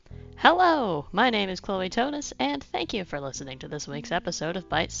Hello, my name is Chloe Tonis, and thank you for listening to this week's episode of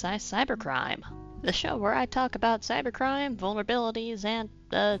Bite Size Cybercrime, the show where I talk about cybercrime, vulnerabilities, and,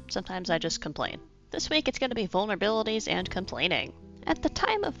 sometimes I just complain. This week it's going to be vulnerabilities and complaining. At the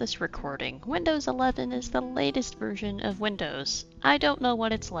time of this recording, Windows 11 is the latest version of Windows. I don't know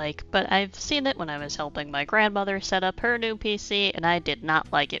what it's like, but I've seen it when I was helping my grandmother set up her new PC, and I did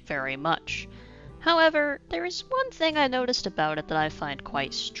not like it very much. However, there is one thing I noticed about it that I find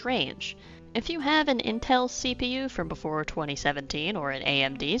quite strange. If you have an Intel CPU from before 2017 or an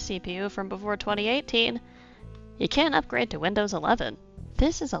AMD CPU from before 2018, you can't upgrade to Windows 11.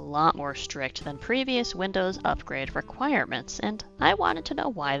 This is a lot more strict than previous Windows upgrade requirements, and I wanted to know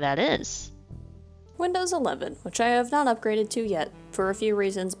why that is. Windows 11, which I have not upgraded to yet, for a few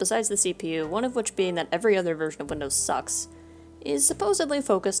reasons besides the CPU, one of which being that every other version of Windows sucks, is supposedly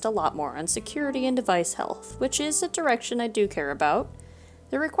focused a lot more on security and device health, which is a direction I do care about.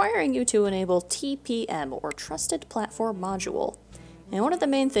 They're requiring you to enable TPM, or Trusted Platform Module, and one of the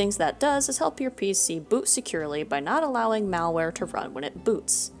main things that does is help your PC boot securely by not allowing malware to run when it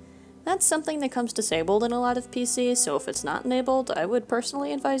boots. That's something that comes disabled in a lot of PCs, so if it's not enabled, I would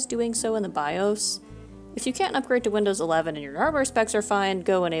personally advise doing so in the BIOS. If you can't upgrade to Windows 11 and your hardware specs are fine,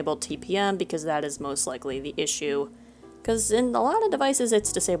 go enable TPM because that is most likely the issue. Because in a lot of devices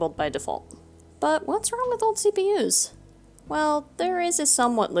it's disabled by default. But what's wrong with old CPUs? Well, there is a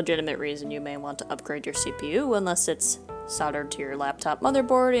somewhat legitimate reason you may want to upgrade your CPU unless it's soldered to your laptop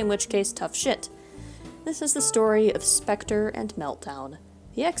motherboard, in which case tough shit. This is the story of Spectre and Meltdown,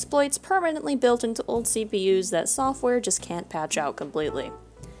 the exploits permanently built into old CPUs that software just can't patch out completely.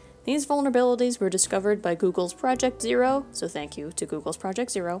 These vulnerabilities were discovered by Google's Project Zero, so thank you to Google's Project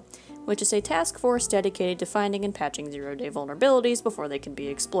Zero, which is a task force dedicated to finding and patching zero-day vulnerabilities before they can be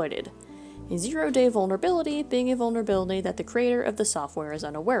exploited. A zero-day vulnerability being a vulnerability that the creator of the software is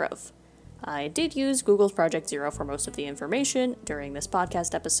unaware of. I did use Google's Project Zero for most of the information during this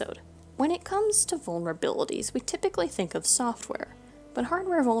podcast episode. When it comes to vulnerabilities, we typically think of software, but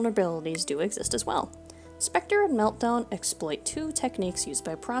hardware vulnerabilities do exist as well. Spectre and Meltdown exploit two techniques used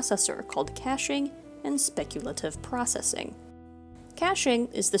by processor called caching and speculative processing. Caching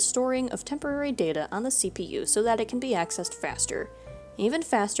is the storing of temporary data on the CPU so that it can be accessed faster, even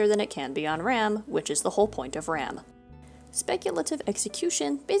faster than it can be on RAM, which is the whole point of RAM. Speculative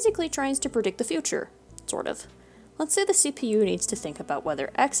execution basically tries to predict the future, sort of. Let's say the CPU needs to think about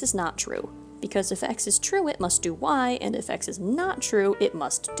whether X is not true, because if X is true it must do Y, and if X is not true it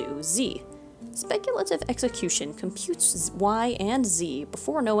must do Z. Speculative execution computes Y and Z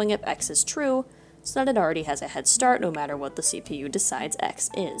before knowing if X is true, so that it already has a head start no matter what the CPU decides X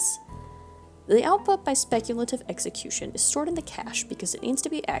is. The output by speculative execution is stored in the cache because it needs to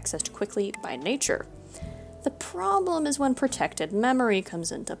be accessed quickly by nature. The problem is when protected memory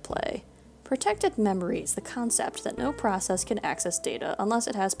comes into play. Protected memory is the concept that no process can access data unless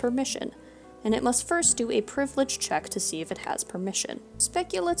it has permission, and it must first do a privilege check to see if it has permission.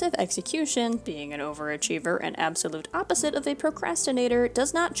 Speculative execution, being an overachiever and absolute opposite of a procrastinator,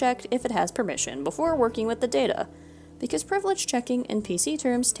 does not check if it has permission before working with the data, because privilege checking in PC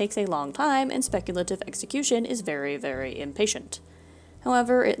terms takes a long time and speculative execution is very, very impatient.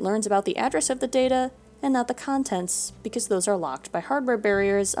 However, it learns about the address of the data and not the contents, because those are locked by hardware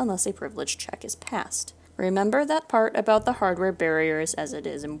barriers unless a privilege check is passed. Remember that part about the hardware barriers as it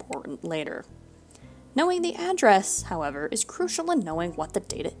is important later. Knowing the address, however, is crucial in knowing what the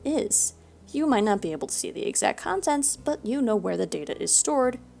data is. You might not be able to see the exact contents, but you know where the data is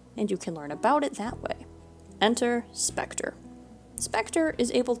stored, and you can learn about it that way. Enter Spectre. Spectre is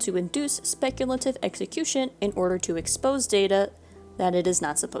able to induce speculative execution in order to expose data that it is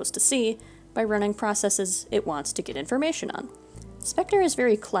not supposed to see by running processes it wants to get information on. Spectre is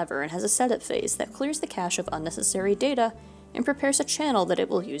very clever and has a setup phase that clears the cache of unnecessary data and prepares a channel that it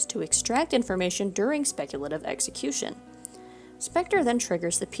will use to extract information during speculative execution. Spectre then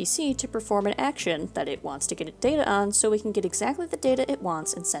triggers the PC to perform an action that it wants to get data on so it can get exactly the data it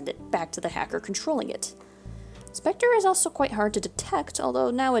wants and send it back to the hacker controlling it. Spectre is also quite hard to detect,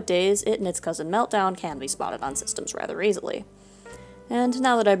 although nowadays it and its cousin Meltdown can be spotted on systems rather easily. And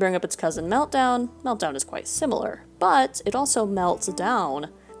now that I bring up its cousin Meltdown, Meltdown is quite similar, but it also melts down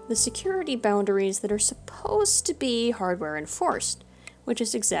the security boundaries that are supposed to be hardware enforced, which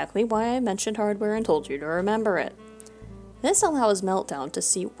is exactly why I mentioned hardware and told you to remember it. This allows Meltdown to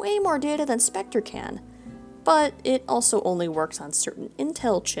see way more data than Spectre can, but it also only works on certain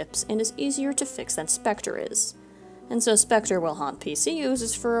Intel chips and is easier to fix than Spectre is. And so Spectre will haunt PC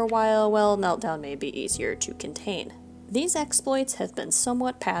users for a while Meltdown may be easier to contain. These exploits have been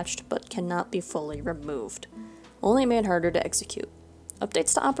somewhat patched but cannot be fully removed, only made harder to execute.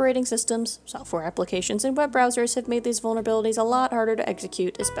 Updates to operating systems, software applications, and web browsers have made these vulnerabilities a lot harder to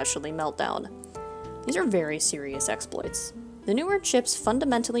execute, especially Meltdown. These are very serious exploits. The newer chips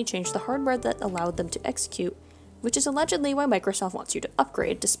fundamentally changed the hardware that allowed them to execute, which is allegedly why Microsoft wants you to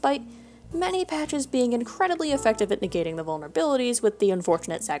upgrade, despite many patches being incredibly effective at negating the vulnerabilities with the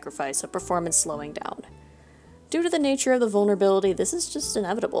unfortunate sacrifice of performance slowing down. Due to the nature of the vulnerability, this is just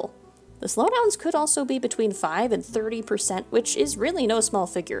inevitable. The slowdowns could also be between 5 and 30%, which is really no small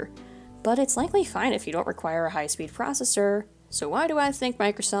figure, but it's likely fine if you don't require a high-speed processor. So why do I think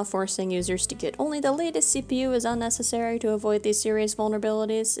Microsoft forcing users to get only the latest CPU is unnecessary to avoid these serious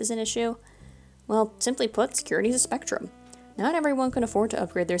vulnerabilities is an issue? Well, simply put, security is a spectrum. Not everyone can afford to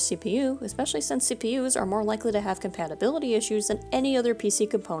upgrade their CPU, especially since CPUs are more likely to have compatibility issues than any other PC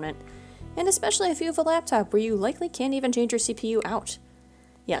component, and especially if you have a laptop where you likely can't even change your CPU out.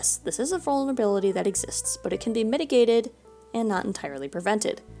 Yes, this is a vulnerability that exists, but it can be mitigated and not entirely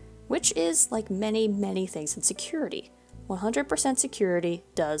prevented, which is like many, many things in security. 100% security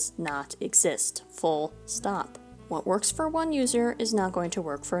does not exist. Full stop. What works for one user is not going to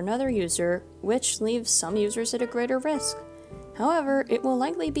work for another user, which leaves some users at a greater risk. However, it will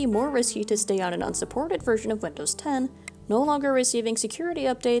likely be more risky to stay on an unsupported version of Windows 10, no longer receiving security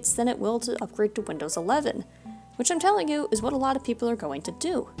updates, than it will to upgrade to Windows 11, which I'm telling you is what a lot of people are going to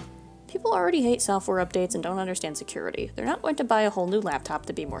do. People already hate software updates and don't understand security. They're not going to buy a whole new laptop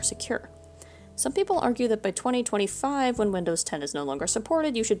to be more secure. Some people argue that by 2025, when Windows 10 is no longer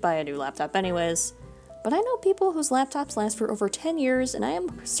supported, you should buy a new laptop anyways. But I know people whose laptops last for over 10 years, and I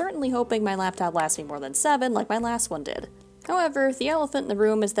am certainly hoping my laptop lasts me more than 7 like my last one did. However, the elephant in the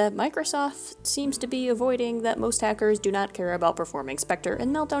room is that Microsoft seems to be avoiding that most hackers do not care about performing Spectre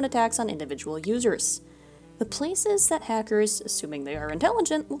and Meltdown attacks on individual users. The places that hackers, assuming they are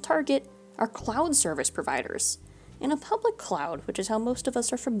intelligent, will target are cloud service providers. In a public cloud, which is how most of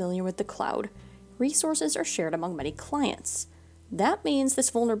us are familiar with the cloud, resources are shared among many clients. That means this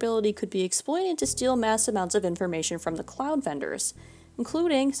vulnerability could be exploited to steal mass amounts of information from the cloud vendors,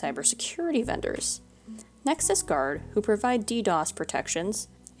 including cybersecurity vendors. Nexus Guard, who provide DDoS protections,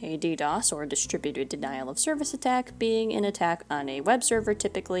 a DDoS or distributed denial of service attack being an attack on a web server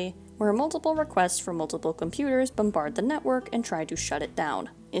typically, where multiple requests from multiple computers bombard the network and try to shut it down,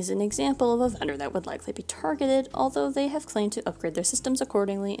 is an example of a vendor that would likely be targeted, although they have claimed to upgrade their systems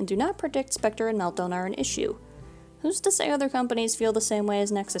accordingly and do not predict Spectre and Meltdown are an issue. Who's to say other companies feel the same way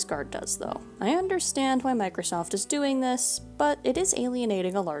as Nexus Guard does, though? I understand why Microsoft is doing this, but it is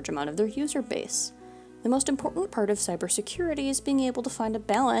alienating a large amount of their user base. The most important part of cybersecurity is being able to find a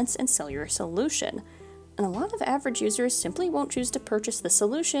balance and sell your solution, and a lot of average users simply won't choose to purchase the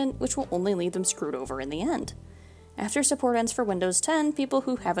solution, which will only leave them screwed over in the end. After support ends for Windows 10, people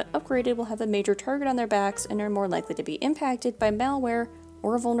who haven't upgraded will have a major target on their backs and are more likely to be impacted by malware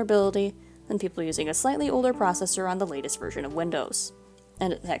or a vulnerability than people using a slightly older processor on the latest version of Windows.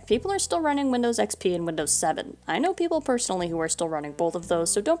 And heck, people are still running Windows XP and Windows 7. I know people personally who are still running both of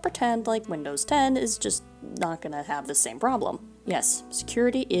those, so don't pretend like Windows 10 is just not going to have the same problem. Yes,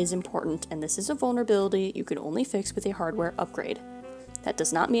 security is important, and this is a vulnerability you can only fix with a hardware upgrade. That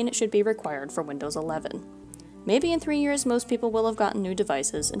does not mean it should be required for Windows 11. Maybe in 3 years most people will have gotten new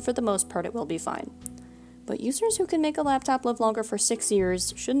devices, and for the most part it will be fine. But users who can make a laptop live longer for 6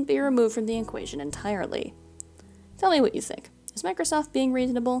 years shouldn't be removed from the equation entirely. Tell me what you think. Is Microsoft being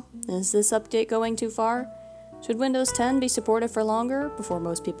reasonable? Is this update going too far? Should Windows 10 be supported for longer before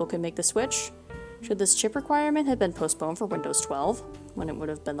most people can make the switch? Should this chip requirement have been postponed for Windows 12, when it would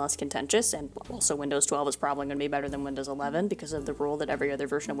have been less contentious, and also Windows 12 is probably going to be better than Windows 11 because of the rule that every other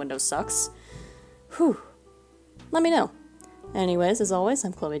version of Windows sucks? Whew. Let me know. Anyways, as always,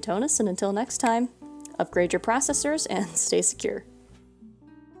 I'm Chloe Tonis, and until next time, upgrade your processors and stay secure.